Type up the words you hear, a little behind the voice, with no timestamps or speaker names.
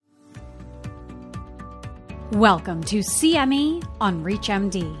Welcome to CME on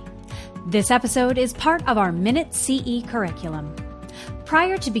ReachMD. This episode is part of our Minute CE curriculum.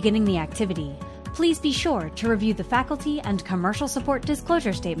 Prior to beginning the activity, please be sure to review the faculty and commercial support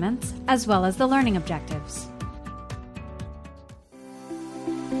disclosure statements, as well as the learning objectives.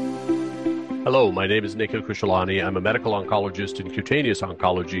 Hello, my name is Nikhil Khushalani. I'm a medical oncologist in cutaneous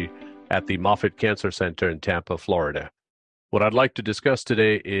oncology at the Moffitt Cancer Center in Tampa, Florida. What I'd like to discuss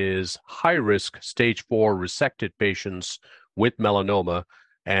today is high-risk stage 4 resected patients with melanoma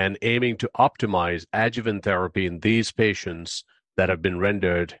and aiming to optimize adjuvant therapy in these patients that have been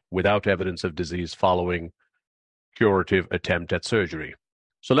rendered without evidence of disease following curative attempt at surgery.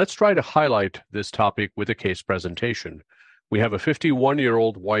 So let's try to highlight this topic with a case presentation. We have a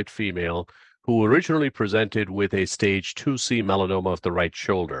 51-year-old white female who originally presented with a stage 2C melanoma of the right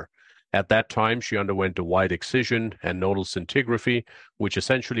shoulder. At that time, she underwent a wide excision and nodal scintigraphy, which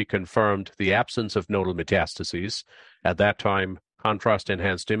essentially confirmed the absence of nodal metastases. At that time,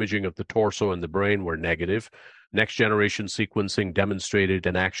 contrast-enhanced imaging of the torso and the brain were negative. Next-generation sequencing demonstrated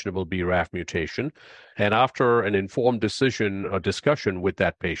an actionable BRAF mutation. And after an informed discussion with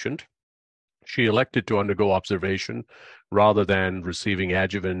that patient, she elected to undergo observation rather than receiving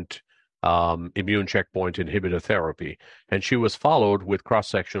adjuvant immune checkpoint inhibitor therapy, and she was followed with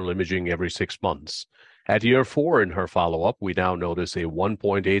cross-sectional imaging every 6 months. At year 4 in her follow-up, we now notice a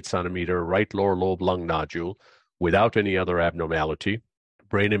 1.8 centimeter right lower lobe lung nodule without any other abnormality.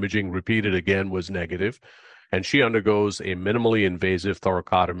 Brain imaging repeated again was negative, and she undergoes a minimally invasive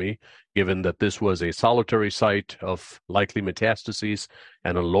thoracotomy, given that this was a solitary site of likely metastases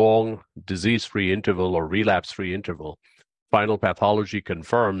and a long disease-free interval or relapse-free interval. Final pathology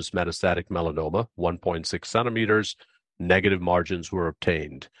confirms metastatic melanoma, 1.6 centimeters, negative margins were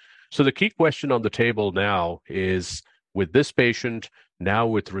obtained. So the key question on the table now is, with this patient now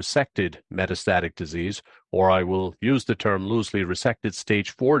with resected metastatic disease, or I will use the term loosely, resected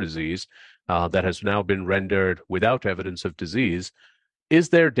stage 4 disease that has now been rendered without evidence of disease, is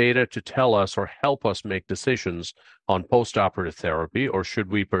there data to tell us or help us make decisions on postoperative therapy, or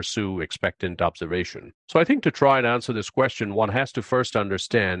should we pursue expectant observation? So I think to try and answer this question, one has to first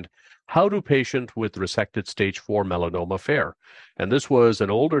understand, how do patients with resected stage 4 melanoma fare? And this was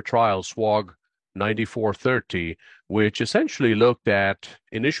an older trial, SWOG 9430, which essentially looked at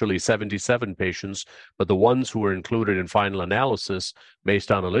initially 77 patients, but the ones who were included in final analysis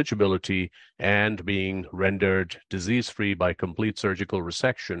based on eligibility and being rendered disease-free by complete surgical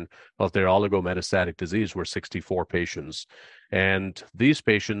resection of their oligometastatic disease were 64 patients. And these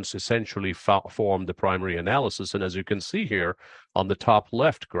patients essentially formed the primary analysis. And as you can see here on the top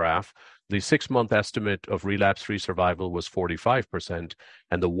left graph, the 6-month estimate of relapse-free survival was 45%,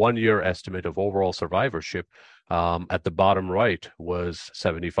 and the 1-year estimate of overall survivorship at the bottom right was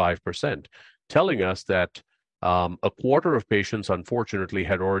 75%, telling us that a quarter of patients, unfortunately,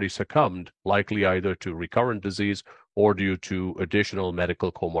 had already succumbed, likely either to recurrent disease or due to additional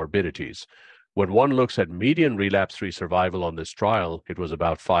medical comorbidities. When one looks at median relapse-free survival on this trial, it was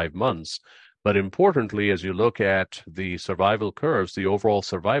about 5 months. But importantly, as you look at the survival curves, the overall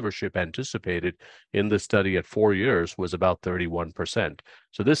survivorship anticipated in the study at 4 years was about 31%.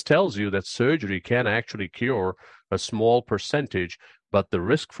 So this tells you that surgery can actually cure a small percentage, but the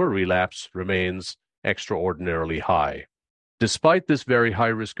risk for relapse remains extraordinarily high. Despite this very high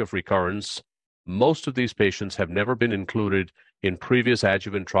risk of recurrence, most of these patients have never been included in previous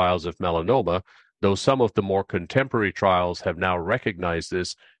adjuvant trials of melanoma, though some of the more contemporary trials have now recognized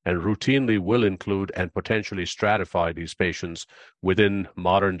this and routinely will include and potentially stratify these patients within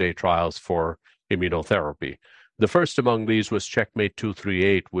modern-day trials for immunotherapy. The first among these was Checkmate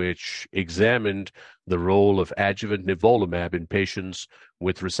 238, which examined the role of adjuvant nivolumab in patients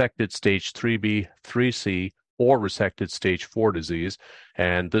with resected stage 3B, 3C, or resected stage 4 disease,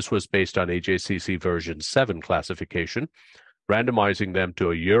 and this was based on AJCC version 7 classification, randomizing them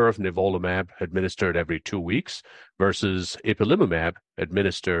to a year of nivolumab administered every 2 weeks versus ipilimumab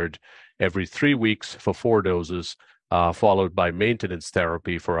administered every 3 weeks for 4 doses, followed by maintenance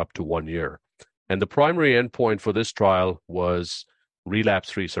therapy for up to 1 year. And the primary endpoint for this trial was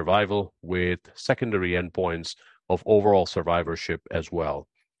relapse-free survival, with secondary endpoints of overall survivorship as well.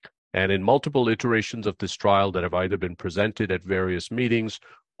 And in multiple iterations of this trial that have either been presented at various meetings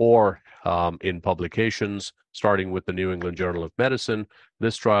or in publications, starting with the New England Journal of Medicine,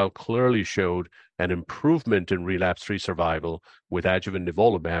 this trial clearly showed an improvement in relapse-free survival with adjuvant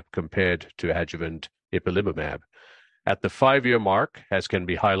nivolumab compared to adjuvant ipilimumab. At the 5-year mark, as can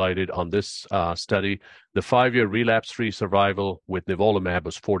be highlighted on this study, the 5-year relapse-free survival with nivolumab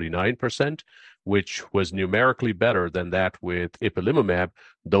was 49%, which was numerically better than that with ipilimumab,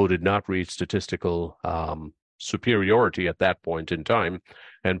 though did not reach statistical superiority at that point in time.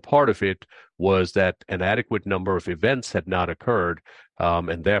 And part of it was that an adequate number of events had not occurred,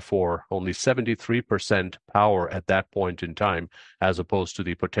 and therefore only 73% power at that point in time, as opposed to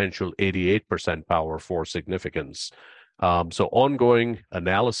the potential 88% power for significance. So ongoing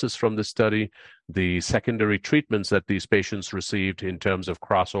analysis from this study, the secondary treatments that these patients received in terms of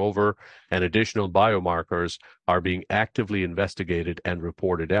crossover and additional biomarkers are being actively investigated and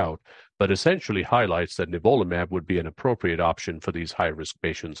reported out, but essentially highlights that nivolumab would be an appropriate option for these high-risk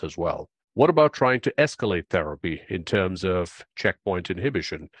patients as well. What about trying to escalate therapy in terms of checkpoint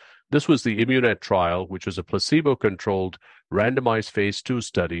inhibition? This was the ImmuNED trial, which was a placebo-controlled randomized phase 2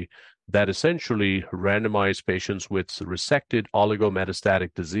 study that essentially randomized patients with resected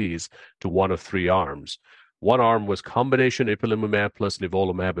oligometastatic disease to one of three arms. One arm was combination ipilimumab plus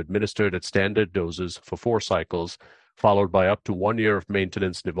nivolumab administered at standard doses for 4 cycles, followed by up to 1 year of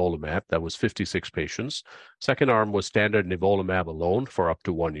maintenance nivolumab. That was 56 patients. Second arm was standard nivolumab alone for up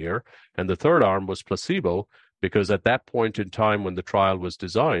to 1 year. And the third arm was placebo, because at that point in time when the trial was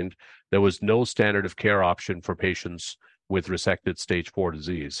designed, there was no standard of care option for patients with resected stage 4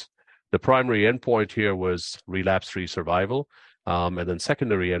 disease. The primary endpoint here was relapse-free survival, and then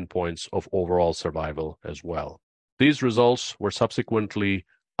secondary endpoints of overall survival as well. These results were subsequently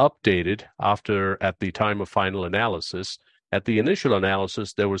updated at the time of final analysis. At the initial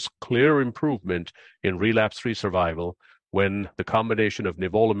analysis, there was clear improvement in relapse-free survival when the combination of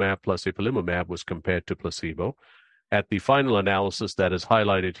nivolumab plus ipilimumab was compared to placebo. At the final analysis that is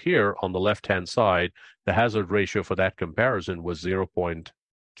highlighted here on the left-hand side, the hazard ratio for that comparison was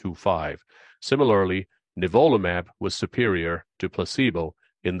 0.25. Similarly, nivolumab was superior to placebo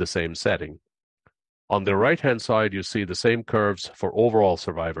in the same setting. On the right-hand side, you see the same curves for overall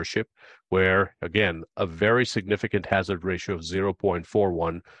survivorship, where, again, a very significant hazard ratio of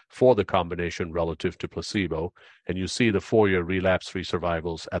 0.41 for the combination relative to placebo, and you see the 4-year relapse-free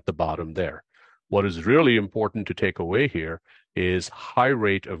survivals at the bottom there. What is really important to take away here is high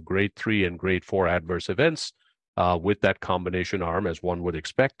rate of grade 3 and grade 4 adverse events with that combination arm, as one would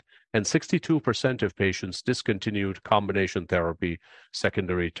expect, and 62% of patients discontinued combination therapy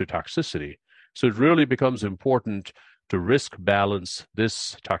secondary to toxicity. So it really becomes important to risk balance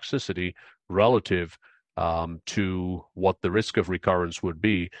this toxicity relative to what the risk of recurrence would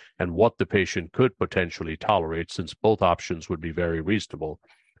be and what the patient could potentially tolerate, since both options would be very reasonable.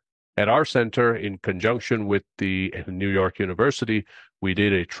 At our center, in conjunction with the New York University, we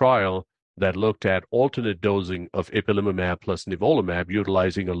did a trial that looked at alternate dosing of ipilimumab plus nivolumab,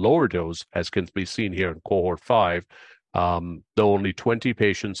 utilizing a lower dose, as can be seen here in cohort 5, though only 20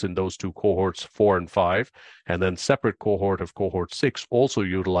 patients in those two cohorts, 4 and 5, and then separate cohort of cohort 6, also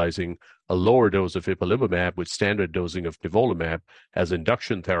utilizing a lower dose of ipilimumab with standard dosing of nivolumab as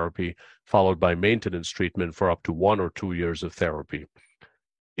induction therapy, followed by maintenance treatment for up to 1 or 2 years of therapy.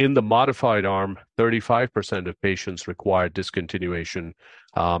 In the modified arm, 35% of patients required discontinuation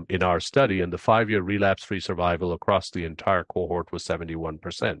in our study, and the 5-year relapse-free survival across the entire cohort was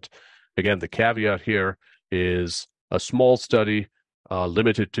 71%. Again, the caveat here is a small study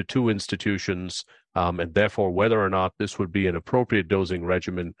limited to 2 institutions, and therefore whether or not this would be an appropriate dosing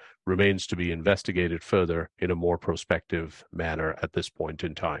regimen remains to be investigated further in a more prospective manner at this point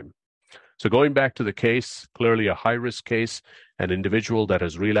in time. So going back to the case, clearly a high-risk case, an individual that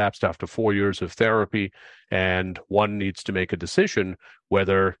has relapsed after 4 years of therapy, and one needs to make a decision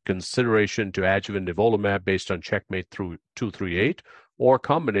whether consideration to adjuvant nivolumab based on checkmate through 238 or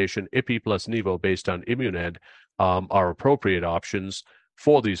combination IPI plus nivo based on ImmuNED are appropriate options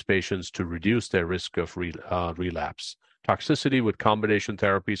for these patients to reduce their risk of relapse. Toxicity with combination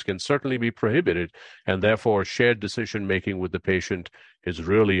therapies can certainly be prohibited, and therefore shared decision-making with the patient is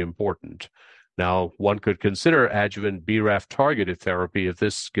really important. Now, one could consider adjuvant BRAF-targeted therapy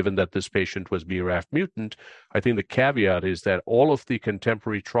given that this patient was BRAF mutant. I think the caveat is that all of the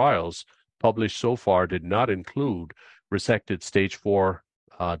contemporary trials published so far did not include resected stage 4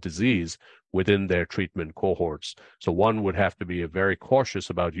 disease within their treatment cohorts. So one would have to be very cautious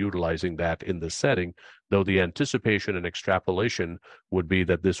about utilizing that in this setting, though the anticipation and extrapolation would be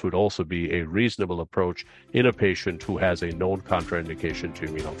that this would also be a reasonable approach in a patient who has a known contraindication to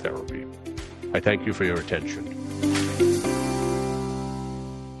immunotherapy. I thank you for your attention.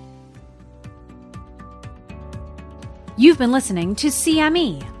 You've been listening to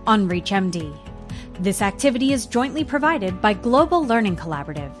CME on ReachMD. This activity is jointly provided by Global Learning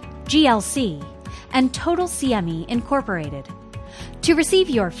Collaborative, GLC, and Total CME Incorporated. To receive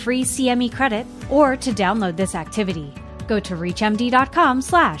your free CME credit or to download this activity, go to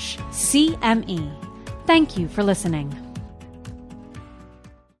reachmd.com/CME. Thank you for listening.